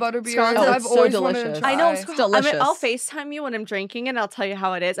how the butterbeer is. Scarlet, I've it's so always wanted to delicious. try. I know. It's I'll delicious. FaceTime you when I'm drinking, and I'll tell you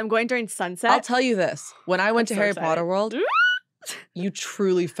how it is. I'm going during sunset. I'll tell you this. When I went to I'm so Harry excited. Potter World, you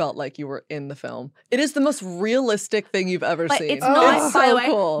truly felt like you were in the film. It is the most realistic thing you've ever But seen. it's not. It's by so the way,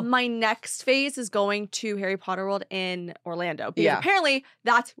 cool. my next phase is going to Harry Potter World in Orlando because Yeah. apparently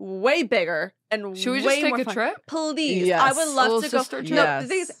that's way bigger and Should we just way take more a fun. trip? Please, Yes. I would A love little to go. sister trip? No, the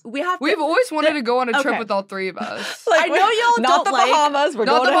thing is, we have. We've always wanted to go on a trip okay. with all three of us. I know y'all not don't the like. Bahamas. We're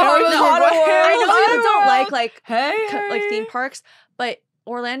Not going the to Harry Bahamas, Potter we're going- World. I know y'all don't World. like Hey, theme parks, but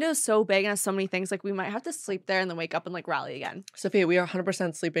Orlando is so big and has so many things. Like we might have to sleep there and then wake up and like rally again. Sophia, we are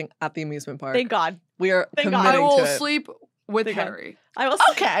 100% sleeping at the amusement park. Thank God. We are Thank God. committing I will to it. sleep with Thank God. Harry. I will.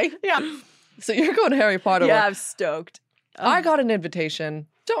 Okay. Yeah. So you're going to Harry Potter Yeah, World. I'm stoked. I got an invitation,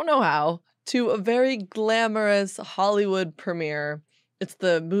 don't know how, to a very glamorous Hollywood premiere It's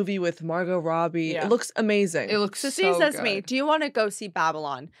the movie with Margot Robbie. Yeah. It looks amazing. It looks Christine so says good. to me, "Do you want to go see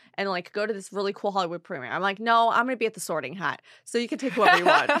Babylon and like go to this really cool Hollywood premiere?" I'm like, "No, I'm gonna be at the Sorting Hat, so you can take whoever you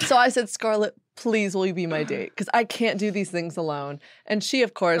want." So I said, Scarlett, please, will you be my date? Because I can't do these things alone. And she,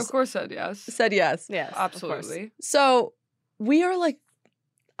 of course, said yes. said yes. Yes, of course. Absolutely. So we are like,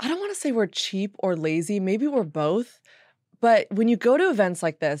 I don't want to say we're cheap or lazy. Maybe we're both. But when you go to events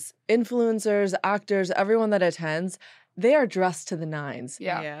like this, influencers, actors, everyone that attends, they are dressed to the nines.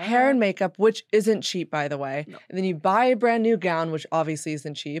 Yeah. Hair and makeup, which isn't cheap, by the way. No. And then you buy a brand new gown, which obviously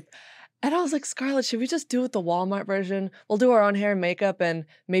isn't cheap. And I was like, Scarlett, should we just do it the Walmart version? We'll do our own hair and makeup and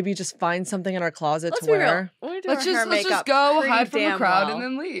maybe just find something in our closet Let's to be real. wear. We do Let's our hair just makeup go pretty hide from the damn crowd well. and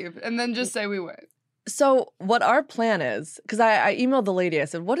then leave, and then just say we went. So what our plan is, because I emailed the lady, I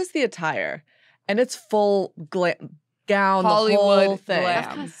said, what is the attire? And it's full gown, the whole Hollywood thing. glam. That's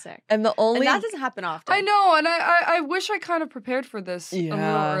kind of sick. And the only And that doesn't happen often. I know, and I wish I kind of prepared for this a Yeah.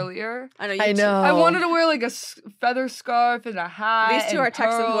 little earlier. I know. You I too. know. I wanted to wear like a feather scarf and a hat. These two and are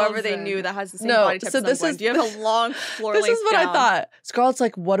texting whoever pearls they and- knew that has the same No, body type so as this someone. is- Do you have a long floor This is length what I gown? thought. Scarlett's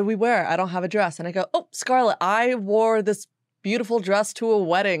like, what do we wear? I don't have a dress. And I go, oh, Scarlett, I wore this beautiful dress to a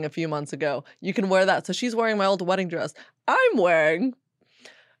wedding a few months ago. You can wear that. So she's wearing my old wedding dress. I'm wearing,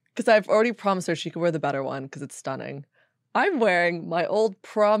 because I've already promised her she could wear the better one because it's stunning. I'm wearing my old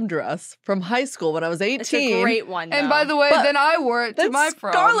prom dress from high school when I was 18. It's a great one. And though. by the way, But then I wore it to then my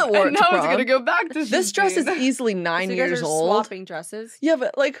prom. Scarlett wore and it to now it's prom. gonna go back to This dress is 16. easily 9 so you guys years are old. swapping dresses. Yeah,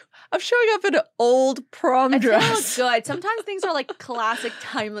 but like I'm showing up in an old prom I feel dress. good. Sometimes things are like classic,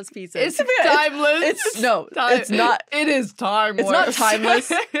 timeless pieces. It's Yeah, timeless. it's not. It is timeless. It's not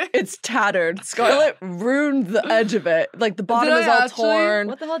timeless. It's tattered. Scarlett ruined the edge of it. Like the bottom Did is I all actually? torn.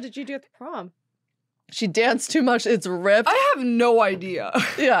 What the hell did you do at the prom? She danced too much. It's ripped. I have no idea.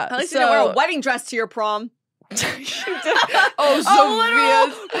 Yeah. At least so, you didn't wear a wedding dress to your prom.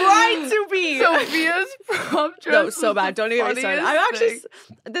 Oh, Right to be. Sophia's prom dress. No, so was bad. the Don't even get me started. I'm funniest actually.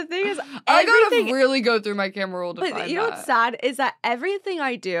 thing. The thing is, I gotta everything. really go through my camera roll to But find you know that. what's sad is that everything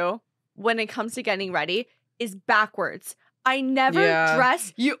I do when it comes to getting ready is backwards. I never Yeah.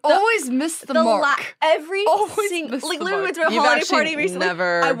 dress You always miss the, the mark. every Always single. miss Like the literally mark. went to a You've holiday actually party recently.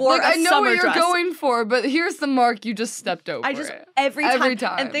 never- I wore Look, a I know summer what you're dress. going for, but here's the mark you just stepped over. I just it. every Every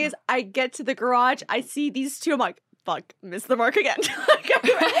time. And the thing time. is, I get to the garage, I see these two. I'm like, fuck, missed the mark again.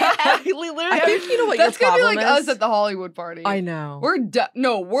 I literally. I think you know what That's your gonna be problem like is. us at the Hollywood party. I know. We're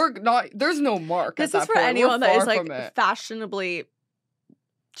not. There's no mark. This at is that for point. anyone We're that is far like from it. fashionably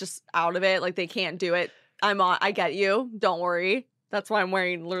just out of it, like they can't do it. I get you. Don't worry. That's why I'm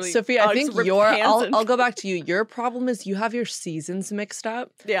wearing literally. Sophia, I think ripped your pants and- I'll go back to you. Your problem is you have your seasons mixed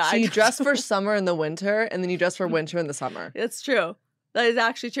up. Yeah, So I you do. dress for summer in the winter and then you dress for winter in the summer. It's true. That is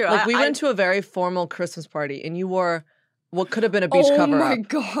actually true. Like we went to a very formal Christmas party and you wore what could have been a beach oh cover my up.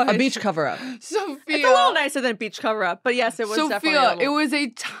 god, A beach cover up. Sophia. It's a little nicer than beach cover up, but yes, it was definitely. Sophia, a little- it was a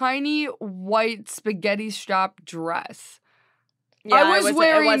tiny white spaghetti strap dress. Yeah, I it was wasn't-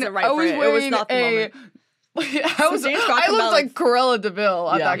 wearing. It wasn't right I for was it. wearing It was not the a. moment. I James looked like Corella Deville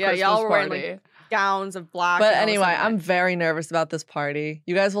at Yeah. that Yeah, Christmas y'all were wearing, party. like, Gowns of black. But and all anyway, this stuff. I'm very nervous about this party.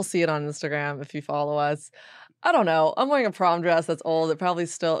 You guys will see it on Instagram if you follow us. I don't know. I'm wearing a prom dress that's old. It probably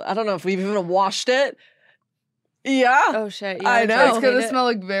still, I don't know if we've even washed it. Yeah. Oh shit! I Yeah, know. It's gonna Clean it. smell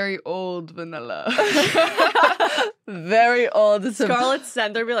like very old vanilla. Very old. It's a- Scarlet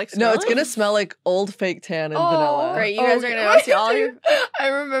scent. They'll be like, no, it's "Scarlet?" gonna smell like old fake tan and vanilla. Great, you guys are gonna go see all your- I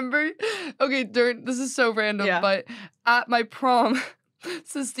remember. Okay, this is so random, Yeah. but at my prom,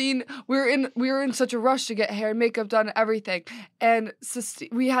 Sistine, we were in such a rush to get hair and makeup done and everything, and Sistine,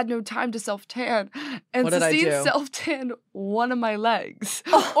 we had no time to self tan, and What did I Sistine do? self tanned one of my legs.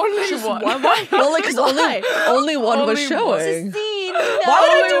 Only Just one. one? Why? Well, like, 'cause Why? only one was Only showing. Sistine, Why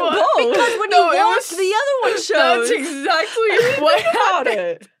would I do Only both? Because when No, you it walked, was- the other one shows. That's exactly what About happened.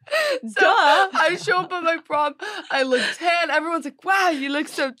 it. So Duh. I show up at my prom. I look tan. Everyone's like, "Wow, you look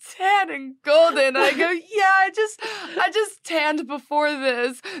so tan and golden." And I go, "Yeah, I just tanned before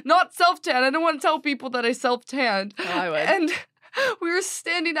this. Not self tan. I don't want to tell people that I self tanned." Oh, I would. And we were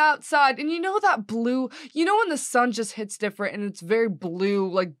standing outside, and you know that blue. You know when the sun just hits different, and it's very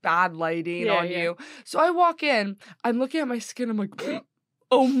blue, like bad lighting Yeah, on yeah. you. So I walk in. I'm looking at my skin. I'm like.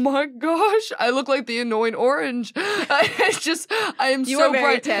 Oh my gosh, I look like the annoying orange. I am You so were very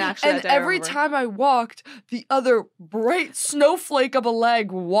bright. tan, actually, And that day, I every remember. time I walked, the other bright snowflake of a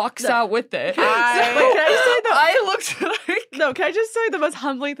leg walks out with it. Wait, can I say that? I looked like No, can I just say the most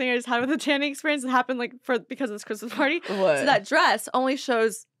humbling thing I just had with the tanning experience that happened because of this Christmas party? What? So that dress only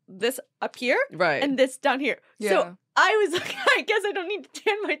shows this up here Right. and this down here. Yeah. So I was like, I guess I don't need to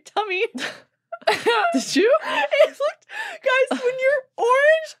tan my tummy. Did you? It looked, guys, when you're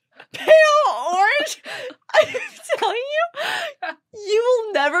orange, pale orange, I'm telling you, you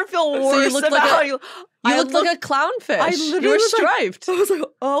will never feel So worse you looked about like how a- you. You I looked like a clownfish. I You literally were was like- striped. I was like,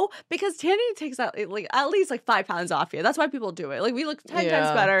 oh, because tanning takes out like at least like 5 pounds off you. That's why people do it. Like we look 10 times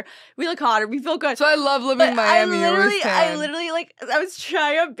Yeah. better. We look hotter. We feel good. So I love living in Miami. You're always I tan. literally like I was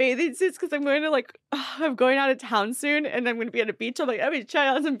trying on bathing suits because I'm going to like I'm going out of town soon and I'm going to be at a beach. I'm like I'm going to try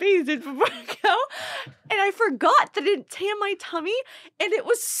on some bathing suits before I go, and I forgot that it tan my tummy, and it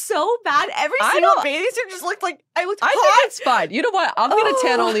was so bad. Every I single don't- bathing suit just looked like I looked I hot. think it's fine. You know what? I'm gonna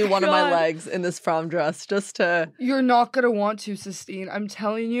tan Oh only my one of my God. legs in this prom dress just to. You're not gonna want to, Sistine. I'm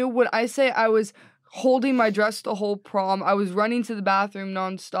telling you. When I say I was holding my dress the whole prom, I was running to the bathroom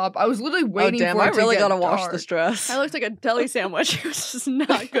nonstop. I was literally waiting Oh damn! for it I really to get gotta wash dark. this dress. I looked like a deli sandwich. It was just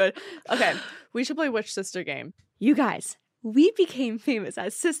not good. Okay, we should play Which Sister game. You guys, we became famous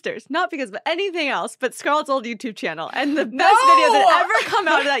as sisters, not because of anything else, but Scarlett's old YouTube channel. And the best video that ever come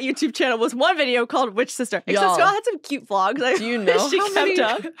out of that YouTube channel was one video called Which Sister. Except Y'all, Scarlett had some cute vlogs. I do you know she how kept many-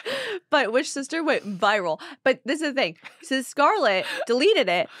 up. But Which Sister went viral. But this is the thing. So Scarlett deleted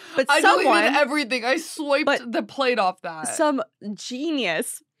it, but I someone, deleted everything. I swiped But the plate off that. some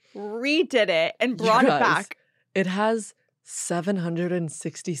genius redid it and brought You it guys, back. It has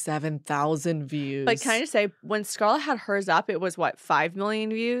 767,000 views. But can I just say, when Scarlett had hers up, it was what, 5 million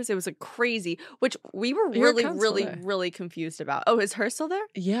views? It was like crazy, which we were Your really, account's really, still there. really confused about. Oh, is hers still there?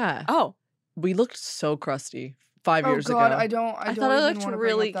 Yeah, Oh, we looked so crusty 5 oh years God, ago. I don't. I I, don't thought it even looked wanna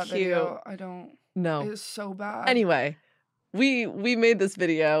really bring up that video. I don't. No. It's so bad. Anyway, we made this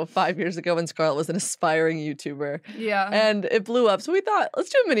video 5 years ago when Scarlett was an aspiring YouTuber, Yeah. and it blew up. So we thought, let's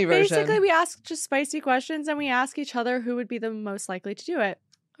do a mini version. basically, we asked just spicy questions, and we ask each other who would be the most likely to do it.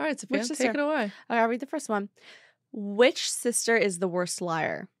 All right, Sophia, Which take sister? it away. Okay, I'll read the first one. Which sister is the worst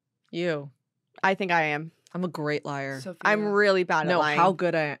liar? You. I think I am. I'm a great liar. Sophia. I'm really bad at No, lying. how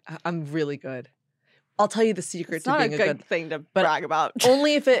good I'm really good. I'll tell you the secret It's to not being a a good good. thing to but brag about.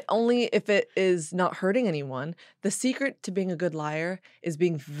 only if it is not hurting anyone. The secret to being a good liar is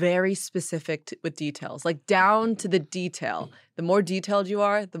being very specific with details, like down to the detail. The more detailed you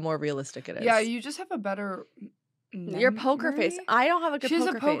are, the more realistic it is. Yeah, you just have a better. Your poker face. memory. I don't have a good She has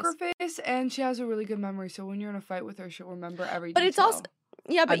poker a poker face. face, and she has a really good memory. So when you're in a fight with her, she'll remember every. But it's detail. also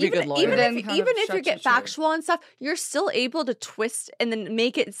yeah, but I'd be a good lawyer. even Then if kind even of if you shut get your shit. factual and stuff, you're still able to twist and then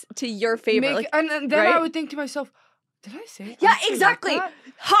make it to your favor. Make- Like, and then I right? would think to myself, "Did I say? yeah, actually like exactly. that?"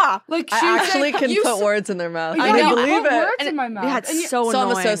 Ha! Like she I was actually saying, can you put s- words in their mouth. Yeah, I you believe put it. words And in my mouth. Yeah, it's and you- so So I'm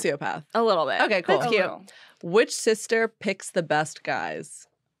a annoying. sociopath. A little bit. Okay, cool. That's a cute. little. Which sister picks the best guys?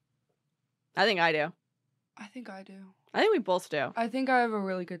 I think I do. I think I do. I think we both do. I think I have a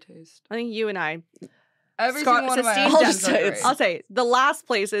really good taste. I think you and I. Every Scar- single one of my Sistine exes I'll just are say great. it's- I'll say the last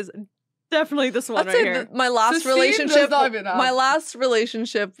place is definitely this one I'd right say here. my last Sistine does relationship. not even have- My last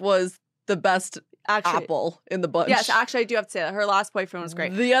relationship was the best Actually, apple in the bunch. yes, actually, I do have to say that her last boyfriend was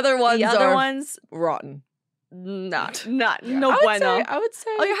great. The other ones The other are ones, rotten. not Yeah. no I would bueno. say, I would say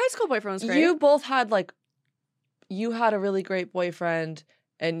Oh, your high school boyfriend was great. you both had like you had a really great boyfriend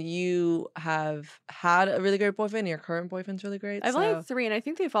and you have had a really great boyfriend and your current boyfriend's really great. I've so. only had 3, and I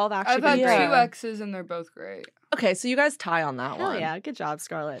think they've all actually I've been had great. Yeah. 2 exes, and they're both great. Okay, so you guys tie on that Hell one. yeah, good job,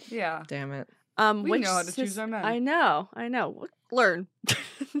 Scarlett. Yeah. Damn it. We Which know how to choose our men. I know. Learn.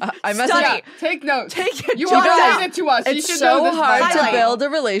 I messaged Study. Yeah, take notes. Take it. You jot are it saying down. it to us. You It's should so know this hard by to now. Highlight. build a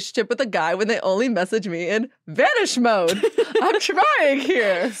relationship with a guy when they only message me in vanish mode. I'm trying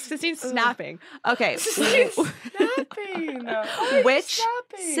here. Sistine snapping. Okay. Snapping. Why are you Which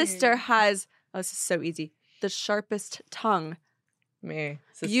snapping? sister has? Oh, this is so easy. The sharpest tongue. Me.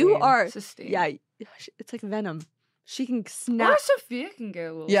 You Sistine. are. Sistine. Yeah, it's like venom. She can Or snap. Sophia can get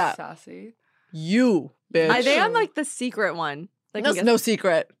a little Yeah. sassy. You, bitch. I think I'm like the secret one. Like That's no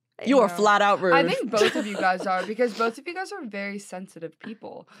secret. You are know. flat out rude. I think both of you guys are because both of you guys are very sensitive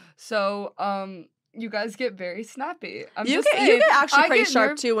people. So, you guys get very snappy. I'm you just get saying, actually I pretty get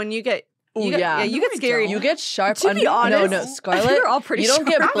sharp nerv- too when you get. Ooh, You get yeah. you No, get I scary. don't. You get sharp. To be honest, no, Scarlett. we're all pretty You don't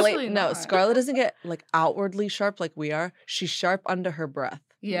get sharp. Absolutely no. not. Scarlett doesn't get like outwardly sharp like we are. She's sharp under her breath.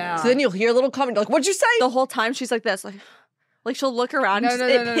 Yeah. So then you'll hear a little comment like, "What'd you say?" The whole time she's like this, like she'll look around. No, and no,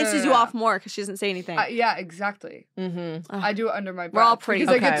 it no, no, pisses no, you no. off more because she doesn't say anything. Yeah, exactly. Mm-hmm. I do it under my breath. We're all pretty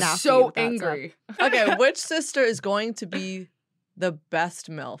because I get nasty so with that stuff. angry. Okay, which sister is going to be the best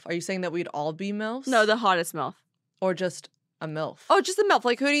MILF? Are you saying that we'd all be MILFs? No, the hottest MILF. or just a MILF? Oh, just the MILF.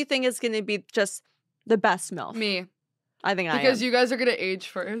 Like, who do you think is going to be just the best MILF? Me. I think I Because am. you guys are gonna age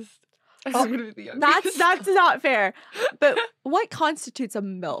first. I'm Oh, gonna be the youngest. That's not fair. But what constitutes a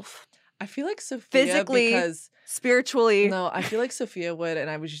MILF? I feel like Sophia Physically. because Spiritually. no, I feel like Sophia would,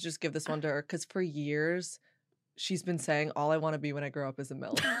 and we should just give this one to her because for years she's been saying all I want to be when I grow up is a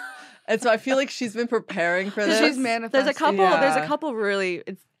MILF. And so I feel like she's been preparing for this. She's manifesting. There's a Yeah. couple really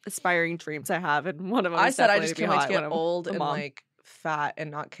aspiring dreams I have, and one of them I is said I definitely just be can't wait hot to when get I'm old a and mom. like fat and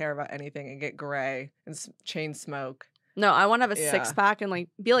not care about anything and get gray and chain smoke. No, I want to have a Yeah. 6-pack and like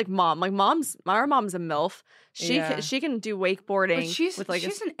be like mom. Like our mom's a MILF. Yeah. She can do wakeboarding But she's with like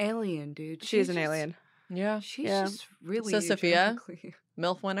she's an alien, dude. she's an just- alien. Yeah. She's Yeah. just really. So, Sophia? genetically-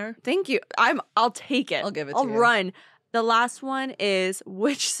 MILF winner. Thank you. I'll take it. I'll give it to I'll you. run. The last one is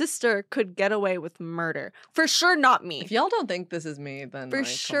which sister could get away with murder? For sure not me. If y'all don't think this is me, then For like,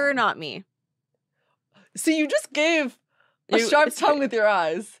 come sure on. not me. See, you just gave a You- sharp it's- tongue with your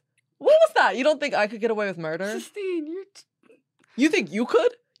eyes. What was that? You don't think I could get away with murder? Sistine, you're. You think you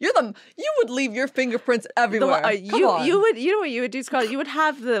could? You would leave your fingerprints everywhere. Come You on. would know what you would do, Scott? You would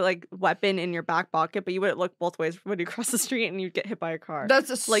have the like weapon in your back pocket, but you wouldn't look both ways when you cross the street and you'd get hit by a car.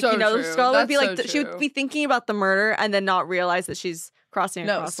 That's like so you know, true. Scarlett would be That's like so she would true. be thinking about the murder and then not realize that she's crossing a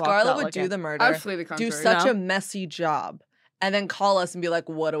No, crosswalk. Scarlett without would looking. do the murder, Absolutely the do contrary. such No. a messy job, and then call us and be like,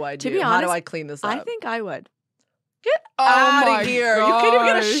 "What do I do? To be How do honest, I clean this up?" I think I would. Get Oh out my of here! You can't even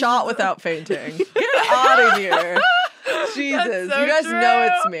get a gosh. shot without fainting. Get out of here! Jesus, so you guys know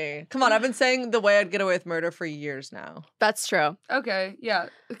it's true. me. Come on, I've been saying the way I'd get away with murder for years now. That's true. Okay, yeah.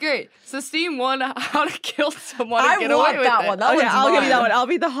 Great. Sistine won how to kill someone I and get want away with that it. one. That Okay, one's I'll give you that mine. one. I'll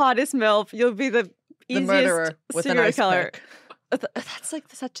be the hottest MILF. You'll be the The easiest murderer with an serial ice killer. pick. That's like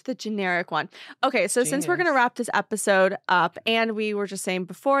such the generic one. Okay, so since we're going to Genius. wrap this episode up, and we were just saying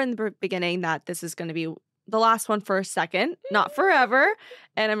before in the beginning that this is going to be the last one for a second, not forever.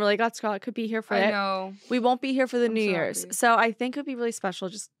 And I'm really glad Scarlett could be here for I it. know. We won't be here for the I'm New Year's. sorry. So I think it would be really special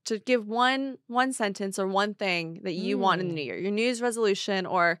just to give one sentence or one thing that you want in the new year. Your New Year's resolution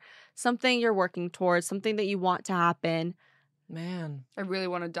or something you're working towards, something that you want to happen. Man, I really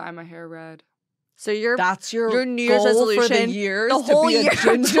want to dye my hair red. So you're that's your New Year's goal for the resolution, years the to whole be a year,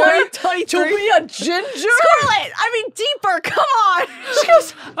 ginger. 2023. To be a ginger. Scarlett, I mean deeper, come on. She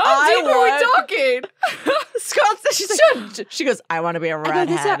goes, How I deep are we want- talking? Scarlett, she's like, She goes, I want to be a I go,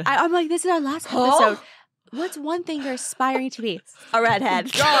 this is our- redhead. I'm like, this is our last Huh? episode. What's one thing you're aspiring to be? A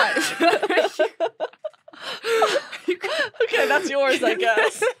redhead. God. Okay, that's yours, I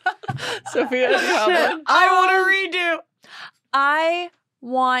guess. Sophia, do you have one? I want to redo. I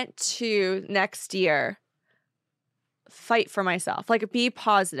want to next year fight for myself, like be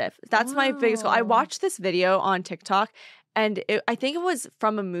positive. That's my biggest goal. I Wow. watched this video on TikTok and I think it was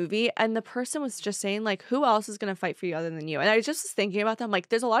from a movie and the person was just saying like, who else is going to fight for you other than you? And I just was thinking about that. I'm like,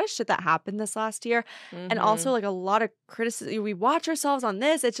 there's a lot of shit that happened this last year and also like a lot of criticism. We watch ourselves on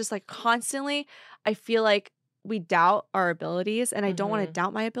this. It's just like constantly, I feel like we doubt our abilities and I don't want to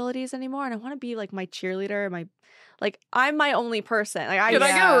doubt my abilities anymore. And I want to be like my cheerleader, I'm my only person. Like I Can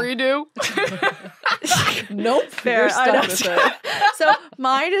I get a redo? Nope. Fair. You're I know. stuck with it. So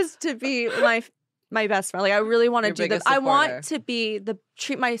mine is to be my best friend. Like I really want to Your do biggest I want supporter. to be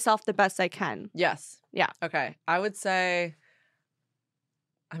treat myself the best I can. Yes. Yeah. Okay. I would say,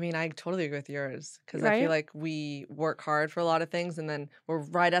 I mean, I totally agree with yours because I Right? feel like we work hard for a lot of things and then we're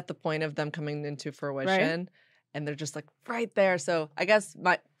right at the point of them coming into fruition and they're just like right there. So I guess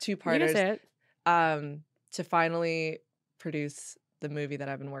my You can say two-parters, it. to finally produce the movie that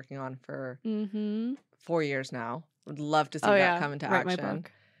I've been working on for Mm-hmm. 4 years now. Would love to see Oh that yeah. come into Write my action.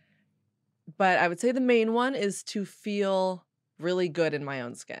 book. But I would say the main one is to feel really good in my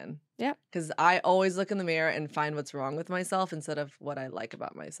own skin. Yep. Because I always look in the mirror and find what's wrong with myself instead of what I like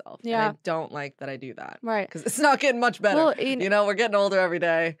about myself. Yeah. And I don't like that I do that. Right. Because it's not getting much better. Well, you know, we're getting older every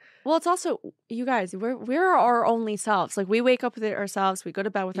day. Well, it's also you guys. We're our only selves. Like we wake up with it ourselves. We go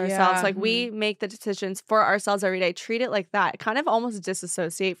to bed with ourselves. Yeah. Like we make the decisions for ourselves every day. Treat it like that. Kind of almost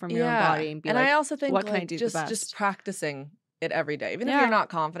disassociate from your own body and be and like, I also think what can I like, do the just best? practicing it every day. Even if Yeah. you're not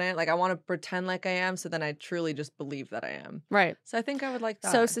confident, like I want to pretend like I am so then I truly just believe that I am. right. So I think I would like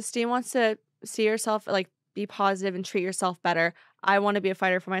that. So Sistine wants to see yourself like be positive and treat yourself better. I want to be a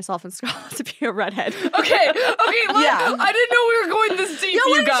fighter for myself and Scarlett wants to be a redhead. Okay, Yeah. I didn't know we were going this deep, Yeah, what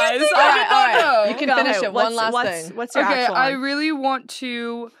you did you guys. think? I All did right, not all right. know. You can Go finish ahead. it. One last what's, thing. What's your Okay, actual I one? really want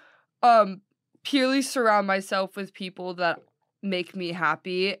to purely surround myself with people that make me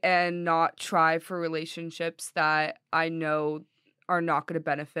happy and not try for relationships that I know are not going to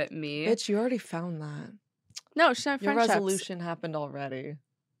benefit me. Bitch, you already found that. No, she's not Your friendships. resolution happened already.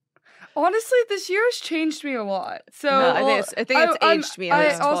 Honestly, this year has changed me a lot. So No, well, I think it's I'm- aged me in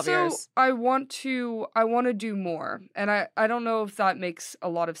the 12 years. I want to do more. And I don't know if that makes a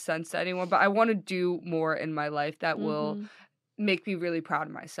lot of sense to anyone, but I want to do more in my life that will Mhm. make me really proud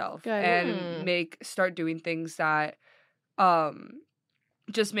of myself Good. and start doing things that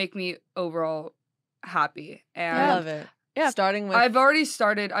just make me overall happy. And I love it. Yeah. Starting with I've already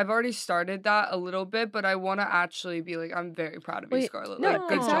started that a little bit, but I want to actually be like, I'm very proud of you, Wait, Scarlett. no, Like,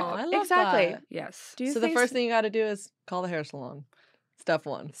 good exactly. job. I love Exactly. that. Yes. Do you So the think first thing you got to do is call the hair salon. Step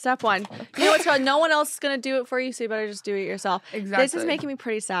one. Step one. You know what's called? No one else is gonna do it for you, so you better just do it yourself. Exactly. This is making me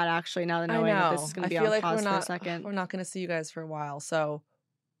pretty sad, actually. Now that I knowing know. that this is gonna I be feel on like pause we're for a not second. we're not going to see you guys for a while. So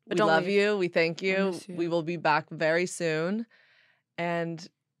But we don't love leave. you. We thank you. miss you. We will be back very soon, and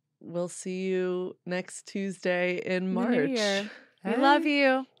we'll see you next Tuesday in The March. new year. We Hey. love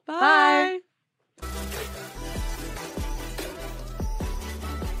you. Bye. Bye.